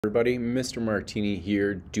Everybody, Mr. Martini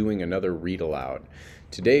here doing another read aloud.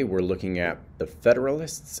 Today we're looking at the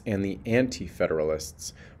Federalists and the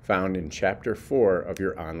Anti-Federalists found in Chapter 4 of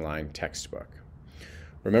your online textbook.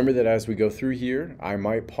 Remember that as we go through here, I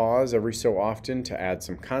might pause every so often to add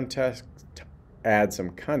some context,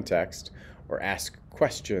 or ask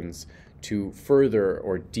questions to further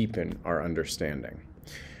or deepen our understanding.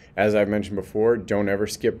 As I've mentioned before, don't ever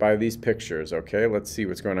skip by these pictures, okay? Let's see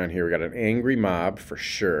what's going on here. We got an angry mob for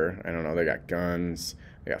sure. I don't know, they got guns,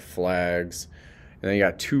 they got flags, and then you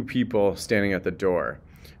got two people standing at the door.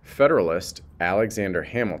 Federalist Alexander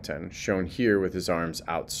Hamilton, shown here with his arms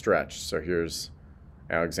outstretched. So here's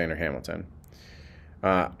Alexander Hamilton.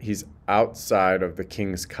 He's outside of the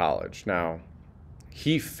King's College. Now,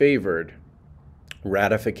 he favored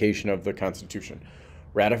ratification of the Constitution.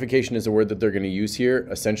 Ratification is a word that they're going to use here.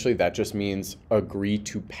 Essentially, that just means agree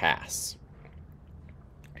to pass.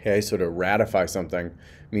 Okay, so to ratify something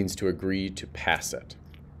means to agree to pass it.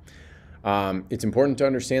 It's important to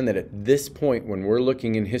understand that at this point, when we're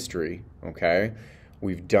looking in history, okay,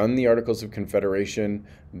 we've done the Articles of Confederation.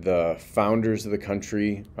 The founders of the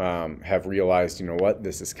country have realized, you know what,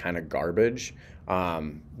 this is kind of garbage.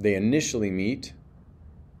 They initially meet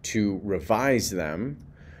to revise them,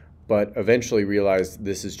 but eventually realized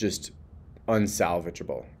this is just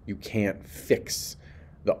unsalvageable. You can't fix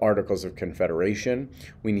the Articles of Confederation.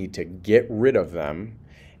 We need to get rid of them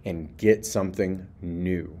and get something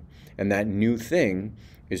new. And that new thing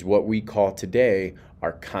is what we call today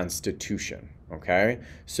our Constitution, okay?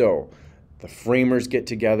 So the framers get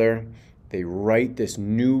together, they write this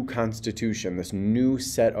new Constitution, this new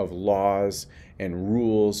set of laws and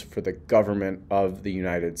rules for the government of the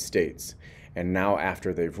United States. And now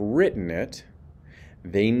after they've written it,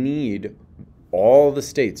 they need all the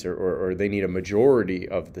states, or they need a majority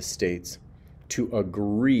of the states to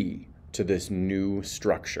agree to this new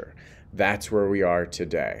structure. That's where we are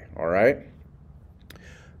today, all right?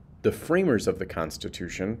 The framers of the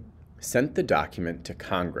Constitution sent the document to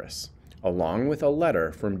Congress, along with a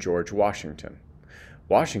letter from George Washington.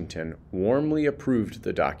 Washington warmly approved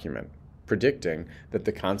the document, predicting that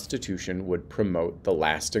the Constitution would promote the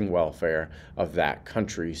lasting welfare of that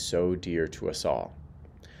country so dear to us all.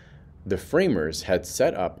 The framers had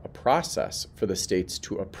set up a process for the states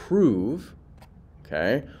to approve,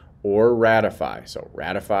 okay, or ratify. So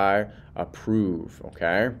ratify, approve,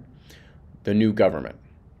 okay, the new government.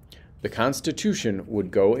 The Constitution would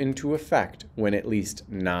go into effect when at least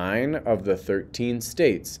 9 of the 13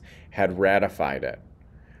 states had ratified it.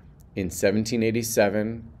 In 1787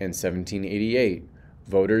 and 1788,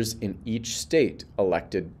 voters in each state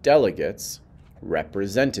elected delegates,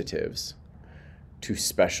 representatives, to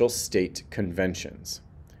special state conventions.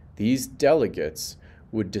 These delegates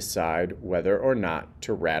would decide whether or not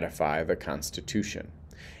to ratify the Constitution.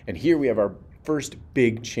 And here we have our first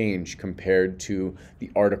big change compared to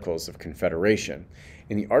the Articles of Confederation.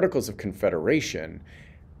 In the Articles of Confederation,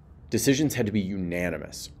 decisions had to be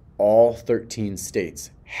unanimous. All 13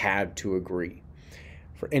 states had to agree.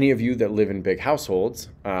 For any of you that live in big households,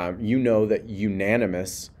 you know that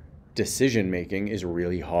unanimous decision-making is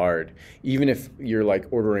really hard. Even if you're like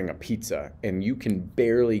ordering a pizza and you can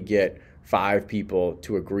barely get 5 people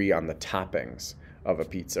to agree on the toppings of a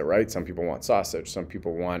pizza, right? Some people want sausage, some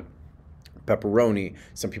people want pepperoni,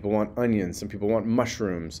 some people want onions, some people want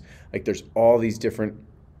mushrooms. Like there's all these different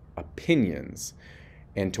opinions.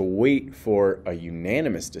 And to wait for a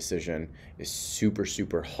unanimous decision is super,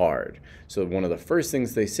 super hard. So one of the first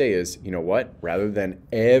things they say is, you know what, rather than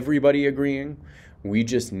everybody agreeing, we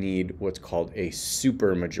just need what's called a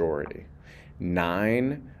supermajority.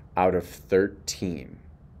 9 out of 13,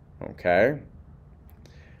 okay?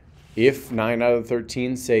 If 9 out of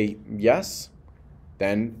 13 say yes,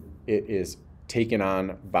 then it is taken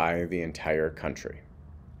on by the entire country.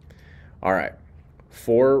 All right,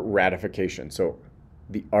 for ratification. So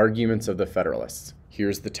the arguments of the Federalists.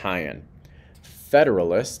 Here's the tie-in.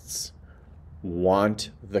 Federalists want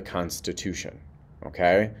the Constitution,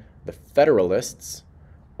 okay? The Federalists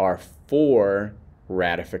are for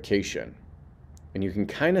ratification. And you can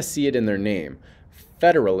kind of see it in their name.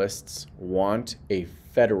 Federalists want a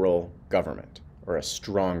federal government, or a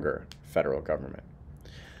stronger federal government.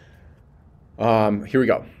 Here we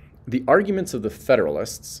go. The arguments of the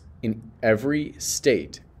Federalists in every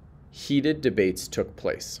state, heated debates took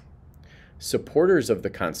place. Supporters of the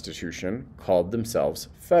Constitution called themselves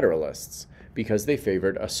Federalists because they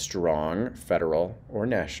favored a strong federal or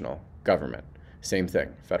national government. Same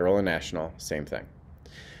thing, federal and national, same thing.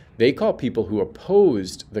 They call people who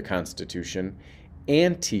opposed the Constitution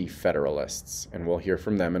Anti-Federalists, and we'll hear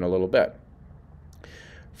from them in a little bit.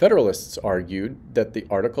 Federalists argued that the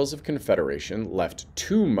Articles of Confederation left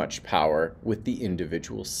too much power with the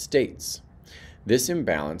individual states. This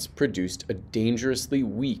imbalance produced a dangerously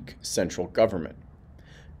weak central government.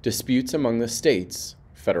 Disputes among the states,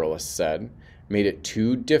 Federalists said, made it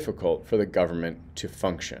too difficult for the government to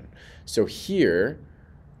function. So here,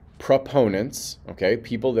 proponents, okay,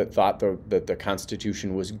 people that thought that the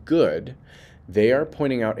Constitution was good, they are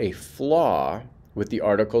pointing out a flaw with the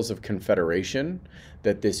Articles of Confederation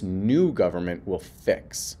that this new government will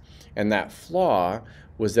fix. And that flaw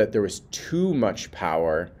was that there was too much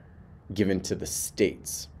power given to the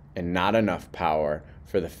states and not enough power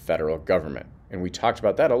for the federal government. And we talked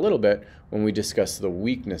about that a little bit when we discussed the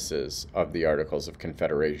weaknesses of the Articles of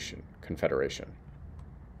Confederation.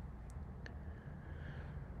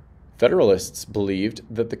 Federalists believed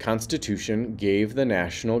that the Constitution gave the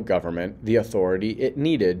national government the authority it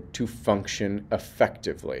needed to function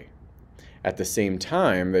effectively. At the same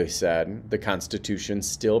time, they said, the Constitution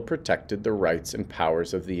still protected the rights and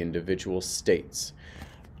powers of the individual states.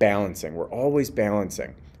 Balancing. We're always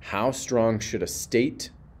balancing. How strong should a state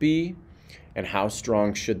be, and how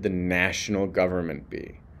strong should the national government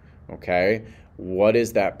be? Okay? What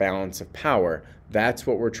is that balance of power? That's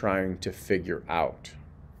what we're trying to figure out.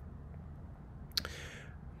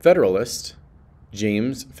 Federalists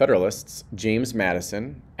James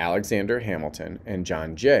Madison, Alexander Hamilton, and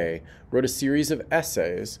John Jay wrote a series of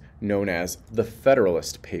essays known as the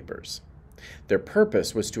Federalist Papers. Their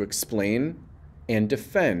purpose was to explain and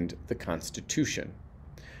defend the Constitution.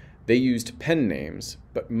 They used pen names,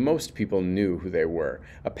 but most people knew who they were.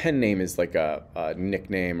 A pen name is like a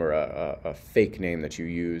nickname or a fake name that you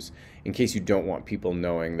use in case you don't want people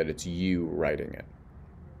knowing that it's you writing it.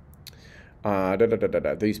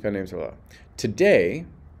 They use pen names. Today,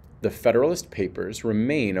 the Federalist Papers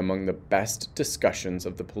remain among the best discussions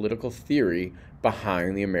of the political theory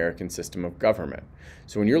behind the American system of government.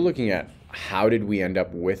 So when you're looking at how did we end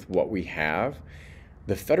up with what we have,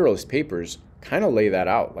 the Federalist Papers kind of lay that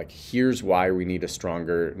out. Like, here's why we need a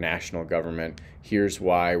stronger national government. Here's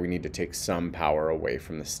why we need to take some power away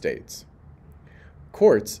from the states.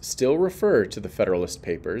 Courts still refer to the Federalist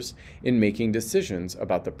Papers in making decisions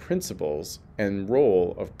about the principles and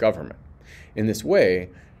role of government. In this way,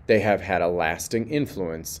 they have had a lasting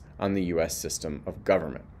influence on the U.S. system of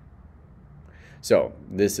government. So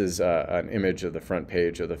this is an image of the front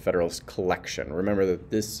page of the Federalist collection. Remember that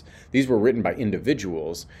these were written by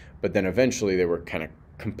individuals, but then eventually they were kind of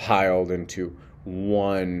compiled into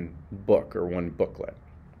one book or one booklet.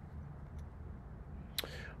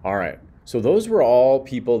 All right, so those were all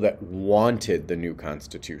people that wanted the new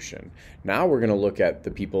Constitution. Now we're going to look at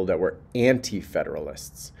the people that were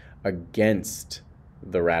anti-Federalists, against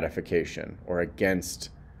the ratification or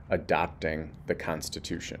against adopting the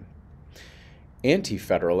Constitution.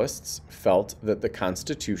 Anti-Federalists felt that the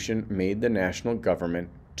Constitution made the national government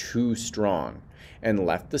too strong and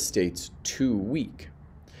left the states too weak.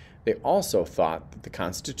 They also thought that the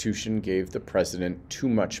Constitution gave the president too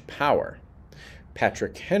much power.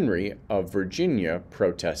 Patrick Henry of Virginia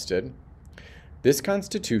protested, "This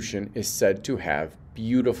Constitution is said to have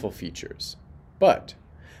beautiful features, but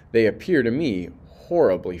they appear to me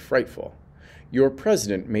horribly frightful. Your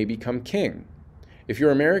president may become king. If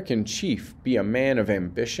your American chief be a man of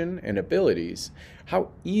ambition and abilities, how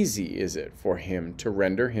easy is it for him to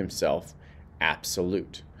render himself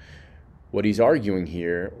absolute?" What he's arguing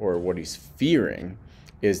here, or what he's fearing,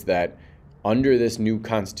 is that under this new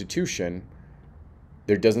Constitution,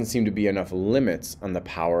 there doesn't seem to be enough limits on the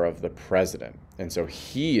power of the president. And so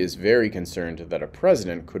he is very concerned that a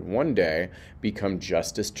president could one day become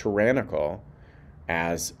just as tyrannical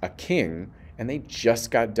as a king, and they just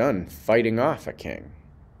got done fighting off a king.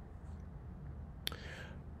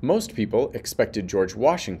 Most people expected George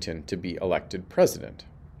Washington to be elected president.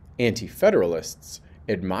 Anti-Federalists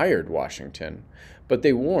admired Washington, but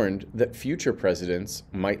they warned that future presidents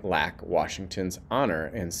might lack Washington's honor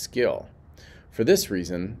and skill. For this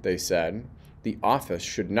reason, they said, the office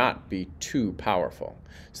should not be too powerful.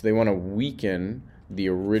 So they want to weaken the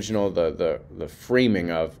original, the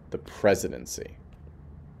framing of the presidency.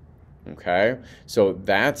 Okay? So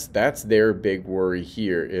that's their big worry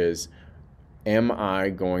here is, am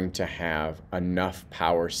I going to have enough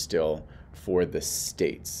power still for the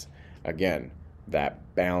states? Again, that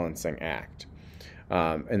balancing act.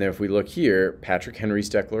 And then if we look here, Patrick Henry's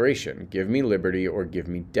declaration, "Give me liberty or give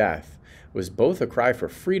me death," was both a cry for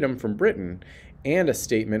freedom from Britain and a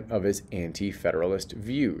statement of his anti-Federalist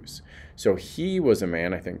views. So he was a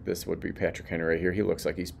man, I think this would be Patrick Henry right here, he looks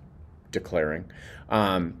like he's declaring.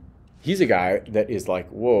 He's a guy that is like,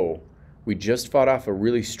 whoa, we just fought off a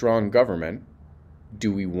really strong government,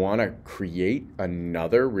 Do we want to create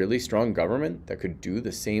another really strong government that could do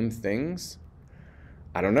the same things?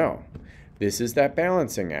 I don't know. This is that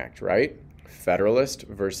balancing act, right? Federalist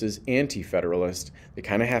versus anti-federalist. They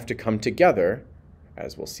kind of have to come together,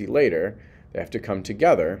 as we'll see later. They have to come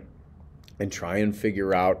together and try and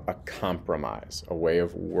figure out a compromise, a way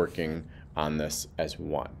of working on this as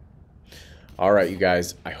one. All right, you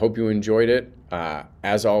guys, I hope you enjoyed it.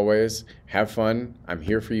 As always, have fun. I'm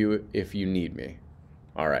here for you if you need me.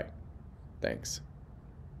 All right, thanks.